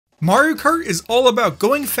Mario Kart is all about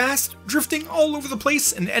going fast, drifting all over the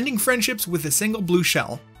place, and ending friendships with a single blue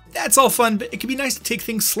shell. That's all fun, but it can be nice to take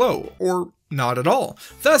things slow, or not at all.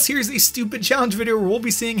 Thus, here's a stupid challenge video where we'll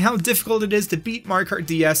be seeing how difficult it is to beat Mario Kart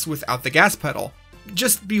DS without the gas pedal.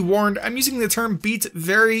 Just be warned, I'm using the term beat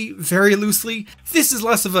very, very loosely. This is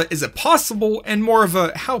less of a is it possible and more of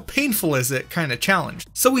a how painful is it kind of challenge.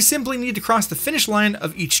 So we simply need to cross the finish line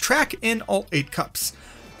of each track in all 8 cups.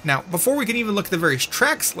 Now, before we can even look at the various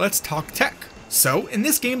tracks, let's talk tech. So, in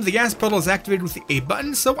this game, the gas pedal is activated with the A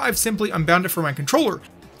button, so I've simply unbound it from my controller.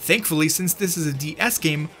 Thankfully, since this is a DS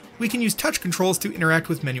game, we can use touch controls to interact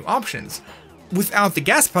with menu options. Without the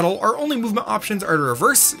gas pedal, our only movement options are to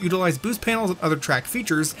reverse, utilize boost panels and other track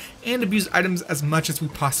features, and abuse items as much as we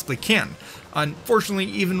possibly can. Unfortunately,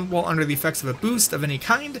 even while under the effects of a boost of any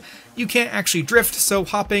kind, you can't actually drift, so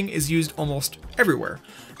hopping is used almost everywhere.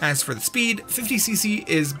 As for the speed, 50cc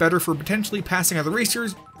is better for potentially passing other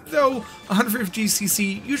racers, though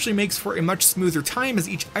 150cc usually makes for a much smoother time as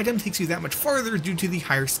each item takes you that much farther due to the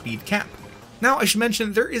higher speed cap. Now, I should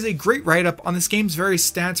mention there is a great write-up on this game's various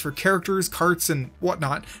stats for characters, carts, and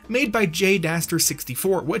whatnot, made by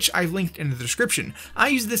JDaster64, which I've linked in the description. I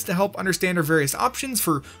use this to help understand our various options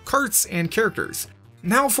for carts and characters.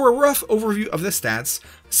 Now for a rough overview of the stats,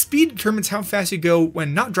 speed determines how fast you go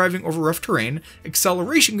when not driving over rough terrain,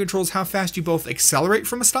 acceleration controls how fast you both accelerate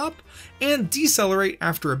from a stop, and decelerate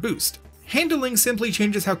after a boost. Handling simply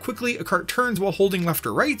changes how quickly a cart turns while holding left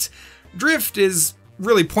or right. Drift is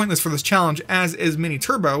really pointless for this challenge, as is mini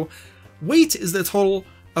turbo. Weight is the total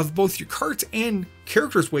of both your cart and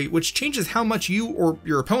character's weight, which changes how much you or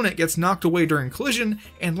your opponent gets knocked away during collision.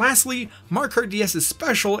 And lastly, Mario Kart DS is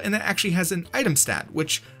special and it actually has an item stat,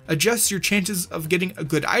 which adjusts your chances of getting a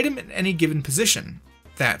good item in any given position.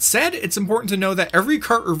 That said, it's important to know that every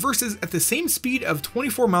cart reverses at the same speed of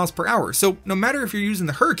 24 miles per hour, so no matter if you're using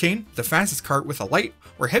the Hurricane, the fastest cart with a light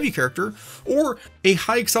or heavy character, or a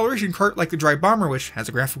high acceleration cart like the Dry Bomber, which has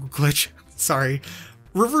a graphical glitch, sorry,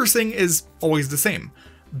 reversing is always the same.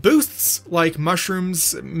 Boosts like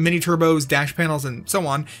mushrooms, mini turbos, dash panels, and so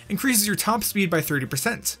on increases your top speed by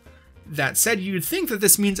 30%. That said, you'd think that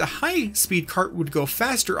this means a high-speed cart would go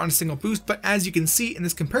faster on a single boost, but as you can see in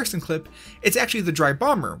this comparison clip, it's actually the Dry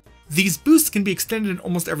Bomber. These boosts can be extended in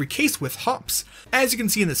almost every case with hops. As you can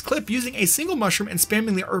see in this clip, using a single mushroom and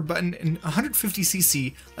spamming the R button in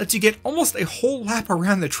 150cc lets you get almost a whole lap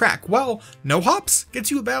around the track, while no hops gets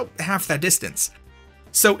you about half that distance.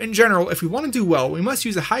 So in general, if we want to do well, we must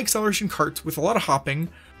use a high acceleration cart with a lot of hopping,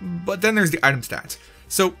 but then there's the item stat.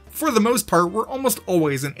 So for the most part, we're almost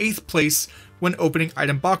always in 8th place when opening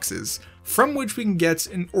item boxes, from which we can get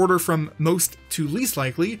in order from most to least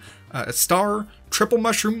likely, a star, triple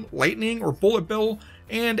mushroom, lightning or bullet bill,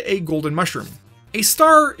 and a golden mushroom. A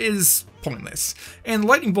star is pointless, and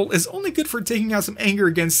lightning bolt is only good for taking out some anger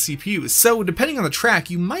against CPUs, so depending on the track,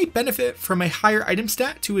 you might benefit from a higher item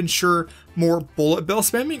stat to ensure more bullet bill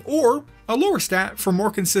spamming, or a lower stat for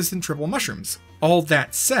more consistent triple mushrooms. All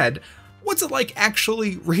that said, what's it like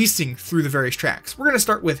actually racing through the various tracks? We're going to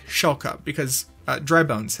start with Shell Cup, because Dry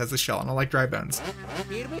Bones has the shell, and I like Dry Bones.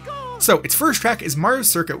 Here we go. So, its first track is Mario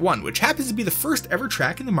Circuit 1, which happens to be the first ever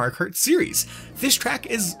track in the Mario Kart series. This track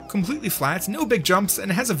is completely flat, no big jumps,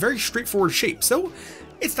 and it has a very straightforward shape, so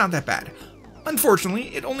it's not that bad.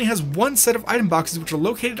 Unfortunately, it only has one set of item boxes which are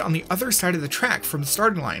located on the other side of the track from the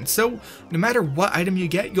starting line, so no matter what item you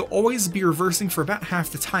get, you'll always be reversing for about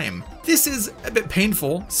half the time. This is a bit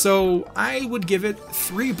painful, so I would give it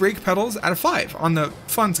 3 brake pedals out of 5 on the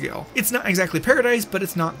fun scale. It's not exactly paradise, but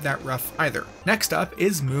it's not that rough either. Next up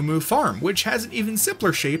is Moo Moo Farm, which has an even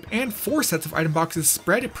simpler shape and 4 sets of item boxes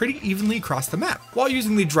spread pretty evenly across the map. While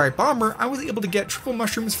using the Dry Bomber, I was able to get triple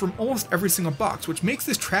mushrooms from almost every single box, which makes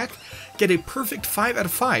this track get a perfect 5 out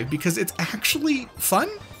of 5 because it's actually fun?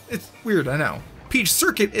 It's weird, I know. Peach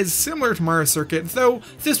Circuit is similar to Mario Circuit, though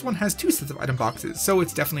this one has 2 sets of item boxes, so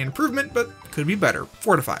it's definitely an improvement, but could be better.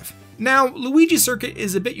 4 to 5. Now, Luigi Circuit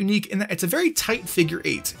is a bit unique in that it's a very tight figure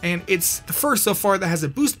 8, and it's the first so far that has a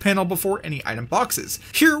boost panel before any item boxes.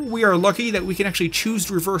 Here, we are lucky that we can actually choose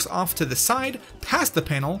to reverse off to the side, past the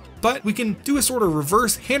panel, but we can do a sort of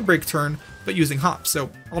reverse handbrake turn, but using hops, so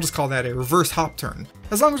I'll just call that a reverse hop turn.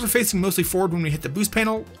 As long as we're facing mostly forward when we hit the boost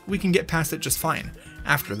panel, we can get past it just fine.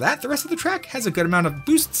 After that, the rest of the track has a good amount of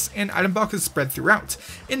boosts and item boxes spread throughout.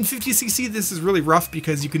 In 50cc, this is really rough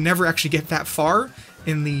because you can never actually get that far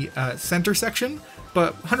in the center section,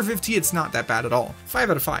 but 150, it's not that bad at all. 5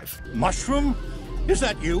 out of 5. Mushroom? Is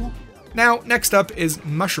that you? Now, next up is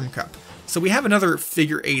Mushroom Cup. So we have another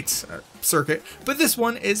figure 8 circuit, but this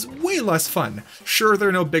one is way less fun. Sure, there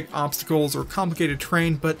are no big obstacles or complicated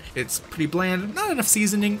terrain, but it's pretty bland, not enough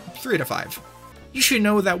seasoning, 3 out of 5. You should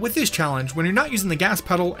know that with this challenge, when you're not using the gas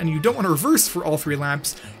pedal and you don't want to reverse for all 3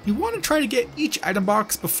 laps, you want to try to get each item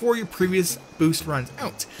box before your previous boost runs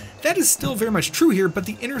out. That is still very much true here, but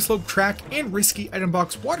the inner slope track and risky item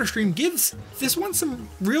box water stream gives this one some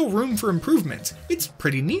real room for improvement. It's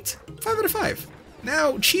pretty neat, 5 out of 5.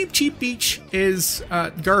 Now, Cheap Beach is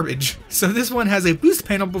garbage, so this one has a boost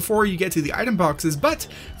panel before you get to the item boxes, but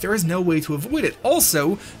there is no way to avoid it.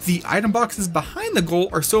 Also, the item boxes behind the goal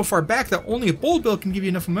are so far back that only a bullet bill can give you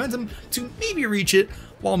enough momentum to maybe reach it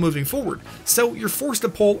while moving forward. So you're forced to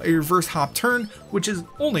pull a reverse hop turn, which is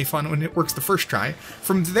only fun when it works the first try.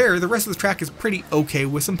 From there, the rest of the track is pretty okay,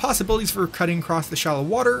 with some possibilities for cutting across the shallow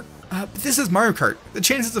water. But this is Mario Kart. The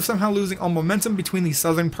chances of somehow losing all momentum between the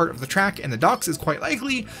southern part of the track and the docks is quite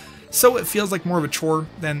likely, so it feels like more of a chore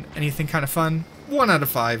than anything kind of fun. 1 out of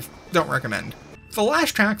 5, don't recommend. The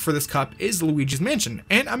last track for this cup is Luigi's Mansion,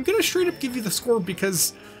 and I'm gonna straight up give you the score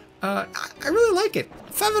because I really like it.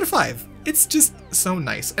 5 out of 5. It's just so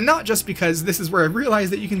nice, and not just because this is where I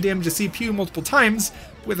realized that you can damage a CPU multiple times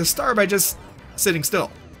with a star by just sitting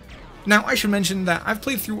still. Now, I should mention that I've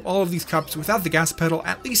played through all of these cups without the gas pedal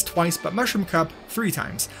at least twice, but Mushroom Cup 3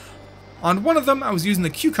 times. On one of them, I was using the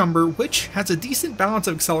Cucumber, which has a decent balance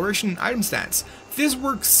of acceleration and item stats. This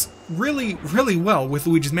works really well with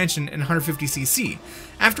Luigi's Mansion and 150cc.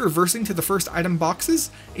 After reversing to the first item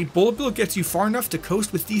boxes, a bullet bill gets you far enough to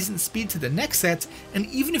coast with decent speed to the next set, and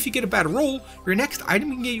even if you get a bad roll, your next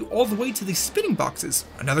item can get you all the way to the spinning boxes.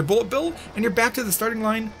 Another bullet bill, and you're back to the starting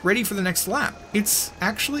line, ready for the next lap. It's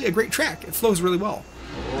actually a great track, it flows really well.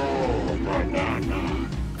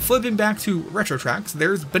 Flipping back to retro tracks,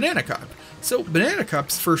 there's Banana Cup. So Banana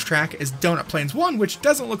Cup's first track is Donut Plains 1, which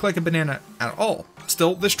doesn't look like a banana at all.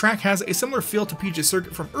 Still, this track has a similar feel to Peach's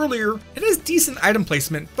Circuit from earlier. It has decent item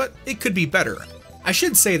placement, but it could be better. I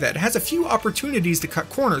should say that it has a few opportunities to cut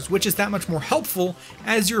corners, which is that much more helpful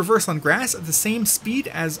as you reverse on grass at the same speed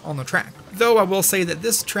as on the track. Though I will say that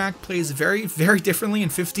this track plays very differently in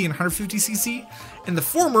 50 and 150cc. In the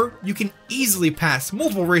former, you can easily pass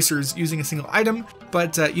multiple racers using a single item,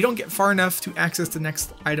 but you don't get far enough to access the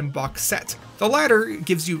next item box set. The latter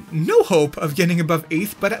gives you no hope of getting above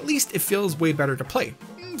 8th, but at least it feels way better to play.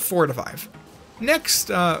 4 out of 5. Next,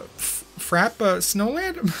 Frap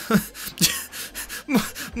Snowland?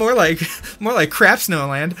 more like Crap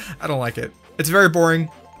Snowland. I don't like it. It's very boring,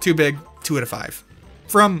 too big, 2 out of 5.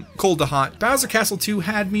 From cold to hot, Bowser Castle 2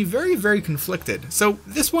 had me very conflicted, so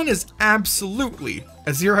this one is absolutely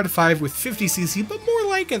a 0 out of 5 with 50cc, but more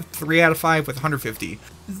like a 3 out of 5 with 150.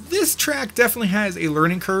 This track definitely has a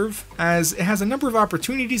learning curve, as it has a number of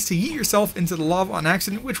opportunities to yeet yourself into the lava on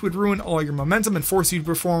accident, which would ruin all your momentum and force you to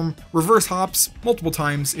perform reverse hops multiple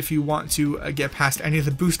times if you want to get past any of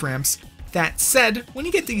the boost ramps. That said, when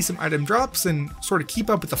you get decent item drops and sort of keep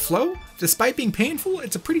up with the flow, despite being painful,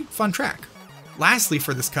 it's a pretty fun track. Lastly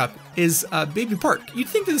for this cup is Baby Park. You'd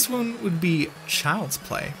think that this one would be child's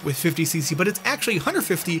play with 50cc, but it's actually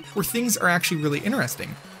 150 where things are actually really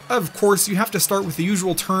interesting. Of course, you have to start with the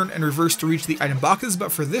usual turn and reverse to reach the item boxes,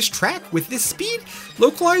 but for this track, with this speed,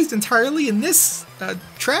 localized entirely in this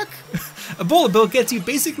track, a bullet bill gets you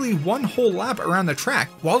basically one whole lap around the track.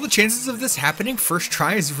 While the chances of this happening first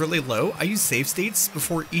try is really low, I use save states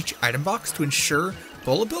before each item box to ensure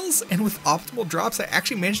bullet bills, and with optimal drops, I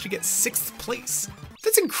actually managed to get 6th place.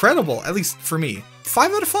 That's incredible, at least for me.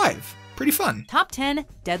 5 out of 5. Pretty fun. Top 10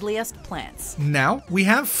 deadliest plants. Now we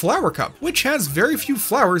have Flower Cup, which has very few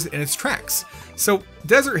flowers in its tracks. So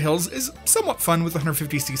Desert Hills is somewhat fun with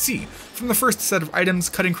 150cc. From the first set of items,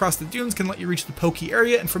 cutting across the dunes can let you reach the pokey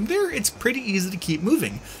area, and from there it's pretty easy to keep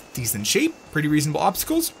moving. Decent shape, pretty reasonable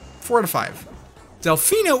obstacles, 4 out of 5.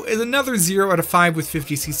 Delfino is another 0 out of 5 with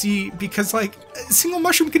 50cc because, like, a single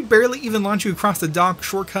mushroom can barely even launch you across the dock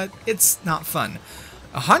shortcut. It's not fun.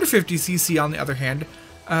 150cc on the other hand,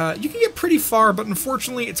 you can get pretty far, but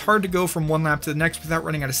unfortunately it's hard to go from one lap to the next without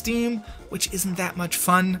running out of steam, which isn't that much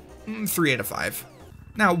fun. 3 out of 5.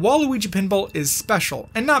 Now, Waluigi Pinball is special,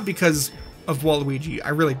 and not because of Waluigi, I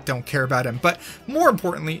really don't care about him, but more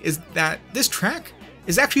importantly is that this track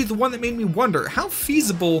is actually the one that made me wonder how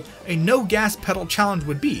feasible a no gas pedal challenge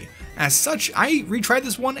would be. As such, I retried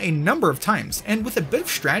this one a number of times, and with a bit of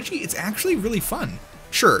strategy, it's actually really fun.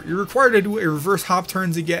 Sure, you're required to do a reverse hop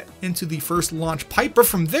turn to get into the first launch pipe, but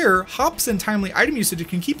from there, hops and timely item usage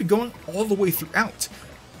can keep it going all the way throughout.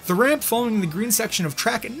 The ramp following the green section of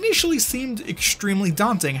track initially seemed extremely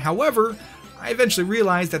daunting, however, I eventually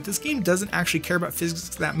realized that this game doesn't actually care about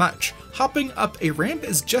physics that much. Hopping up a ramp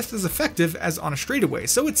is just as effective as on a straightaway,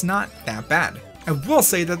 so it's not that bad. I will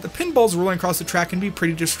say that the pinballs rolling across the track can be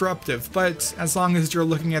pretty disruptive, but as long as you're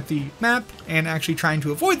looking at the map and actually trying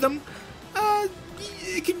to avoid them,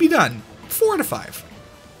 it can be done. 4 out of 5.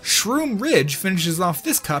 Shroom Ridge finishes off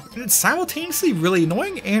this cup, and it's simultaneously really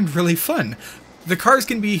annoying and really fun. The cars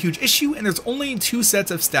can be a huge issue, and there's only 2 sets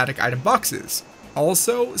of static item boxes.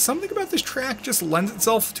 Also, something about this track just lends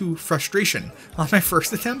itself to frustration. On my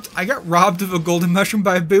first attempt, I got robbed of a golden mushroom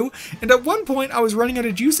by a boo, and at one point I was running out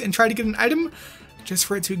of juice and tried to get an item just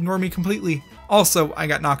for it to ignore me completely. Also, I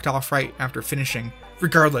got knocked off right after finishing.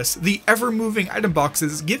 Regardless, the ever-moving item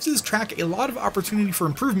boxes gives this track a lot of opportunity for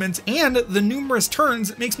improvement, and the numerous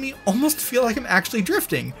turns makes me almost feel like I'm actually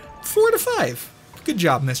drifting. 4 out of 5. Good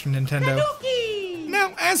job, Mr. Nintendo.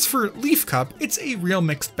 Now, as for Leaf Cup, it's a real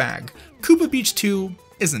mixed bag. Koopa Beach 2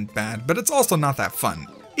 isn't bad, but it's also not that fun.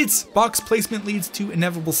 Its box placement leads to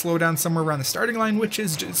inevitable slowdown somewhere around the starting line, which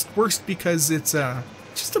is just worse because it's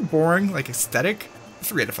just a boring, aesthetic.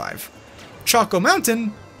 3 out of 5. Choco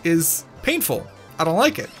Mountain is painful. I don't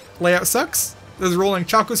like it. Layout sucks. Those rolling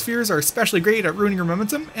Choco Spheres are especially great at ruining your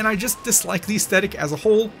momentum, and I just dislike the aesthetic as a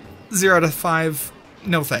whole. 0 out of 5.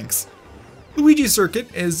 No thanks. Luigi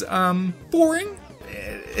Circuit is, boring.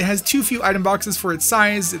 It has too few item boxes for its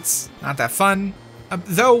size. It's not that fun.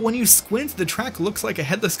 Though, when you squint, the track looks like a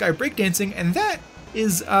headless guy breakdancing, and that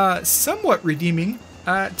is, somewhat redeeming.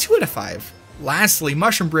 2 out of 5. Lastly,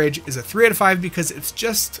 Mushroom Bridge is a 3 out of 5 because it's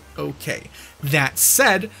just okay. That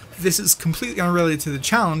said, this is completely unrelated to the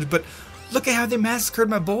challenge, but look at how they massacred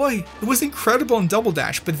my boy. It was incredible in Double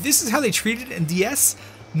Dash, but this is how they treated it in DS?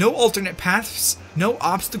 No alternate paths, no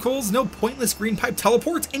obstacles, no pointless green pipe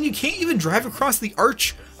teleports, and you can't even drive across the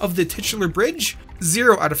arch of the titular bridge?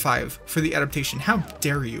 0 out of 5 for the adaptation. How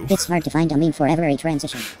dare you? It's hard to find a meme for every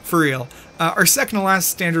transition. For real. Our second to last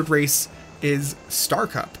standard race is Star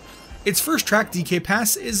Cup. Its first track, DK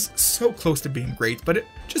Pass, is so close to being great, but it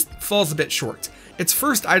just falls a bit short. Its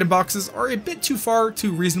first item boxes are a bit too far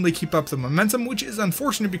to reasonably keep up the momentum, which is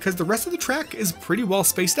unfortunate because the rest of the track is pretty well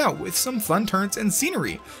spaced out with some fun turns and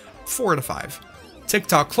scenery. 4 out of 5.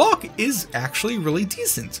 Tick-Tock Clock is actually really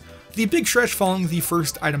decent. The big stretch following the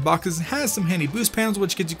first item boxes has some handy boost panels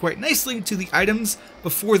which gets you quite nicely to the items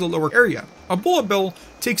before the lower area. A bullet bill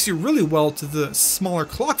takes you really well to the smaller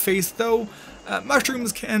clock face, though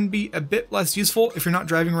mushrooms can be a bit less useful if you're not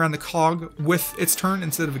driving around the cog with its turn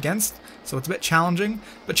instead of against, so it's a bit challenging,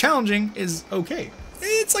 but challenging is okay.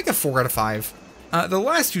 It's like a 4 out of 5. The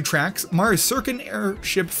last 2 tracks, Mario Circuit and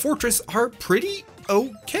Airship Fortress, are pretty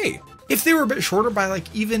okay. If they were a bit shorter by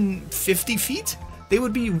even 50 feet, they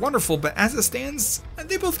would be wonderful, but as it stands,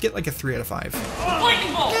 they both get a 3 out of 5.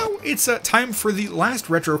 Now it's time for the last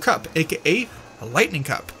Retro Cup, aka a Lightning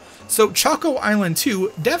Cup. So Choco Island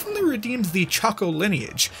 2 definitely redeems the Choco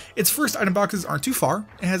lineage. Its first item boxes aren't too far.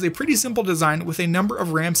 It has a pretty simple design with a number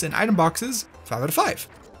of ramps and item boxes. 5 out of 5.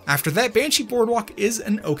 After that, Banshee Boardwalk is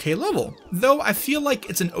an okay level, though I feel like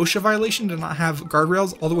it's an OSHA violation to not have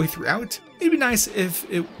guardrails all the way throughout. It'd be nice if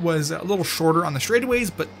it was a little shorter on the straightaways,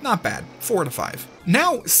 but not bad. 4 out of 5.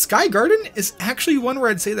 Now, Sky Garden is actually one where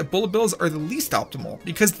I'd say that bullet bills are the least optimal,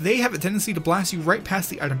 because they have a tendency to blast you right past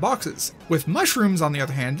the item boxes. With mushrooms, on the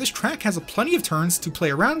other hand, this track has plenty of turns to play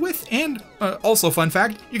around with, and also fun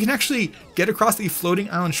fact, you can actually get across the floating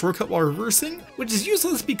island shortcut while reversing, which is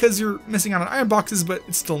useless because you're missing out on item boxes, but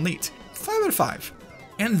it's still neat. 5 out of 5.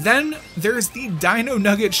 And then there's the Dino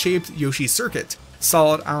Nugget shaped Yoshi Circuit.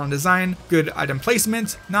 Solid island design, good item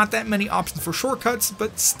placement, not that many options for shortcuts,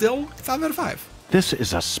 but still 5 out of 5. This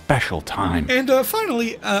is a special time. And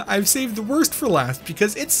finally, I've saved the worst for last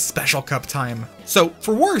because it's Special Cup time. So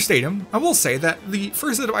for Warrior Stadium, I will say that the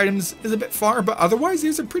first set of items is a bit far, but otherwise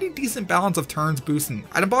there's a pretty decent balance of turns, boosts, and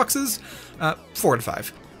item boxes. 4 out of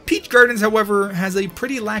 5. Peach Gardens, however, has a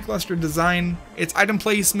pretty lackluster design. Its item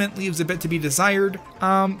placement leaves a bit to be desired.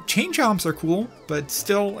 Chain Chomps are cool, but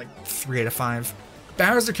still 3 out of 5.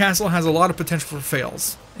 Bowser Castle has a lot of potential for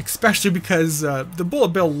fails, especially because the bullet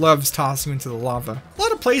bill loves tossing you into the lava. A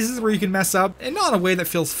lot of places where you can mess up, and not in a way that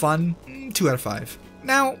feels fun. 2 out of 5.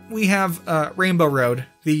 Now we have Rainbow Road,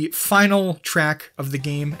 the final track of the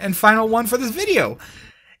game, and final one for this video.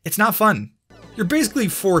 It's not fun. You're basically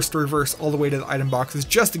forced to reverse all the way to the item boxes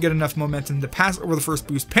just to get enough momentum to pass over the first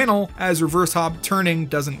boost panel, as reverse hop turning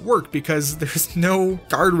doesn't work because there's no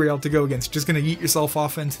guardrail to go against. You're just going to yeet yourself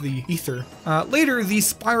off into the ether. Later, the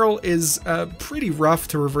spiral is pretty rough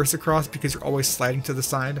to reverse across because you're always sliding to the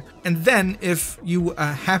side. And then, if you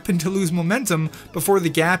happen to lose momentum before the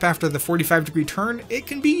gap after the 45-degree turn, it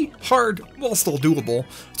can be hard, while still doable,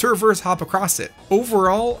 to reverse hop across it.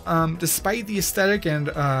 Overall, despite the aesthetic and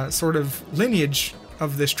sort of lineage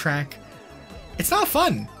of this track, it's not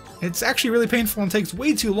fun. It's actually really painful and takes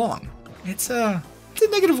way too long. It's a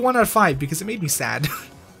 -1 out of 5 because it made me sad.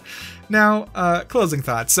 Now, closing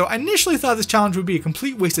thoughts. So I initially thought this challenge would be a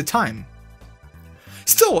complete waste of time.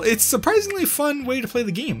 Still, it's a surprisingly fun way to play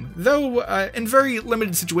the game, though in very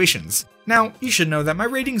limited situations. Now, you should know that my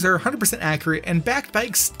ratings are 100% accurate and backed by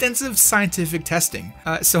extensive scientific testing,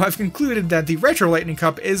 so I've concluded that the Retro Lightning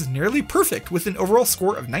Cup is nearly perfect with an overall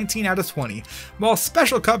score of 19 out of 20, while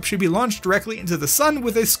Special Cup should be launched directly into the sun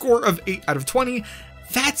with a score of 8 out of 20.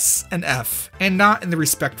 That's an F, and not in the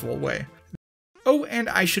respectful way. Oh, and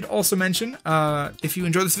I should also mention, if you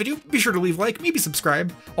enjoyed this video, be sure to leave a like, maybe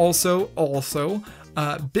subscribe. Also,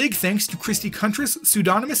 big thanks to Christy Cuntris,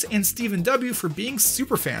 Pseudonymous, and Stephen W for being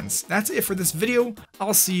super fans. That's it for this video.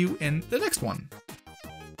 I'll see you in the next one.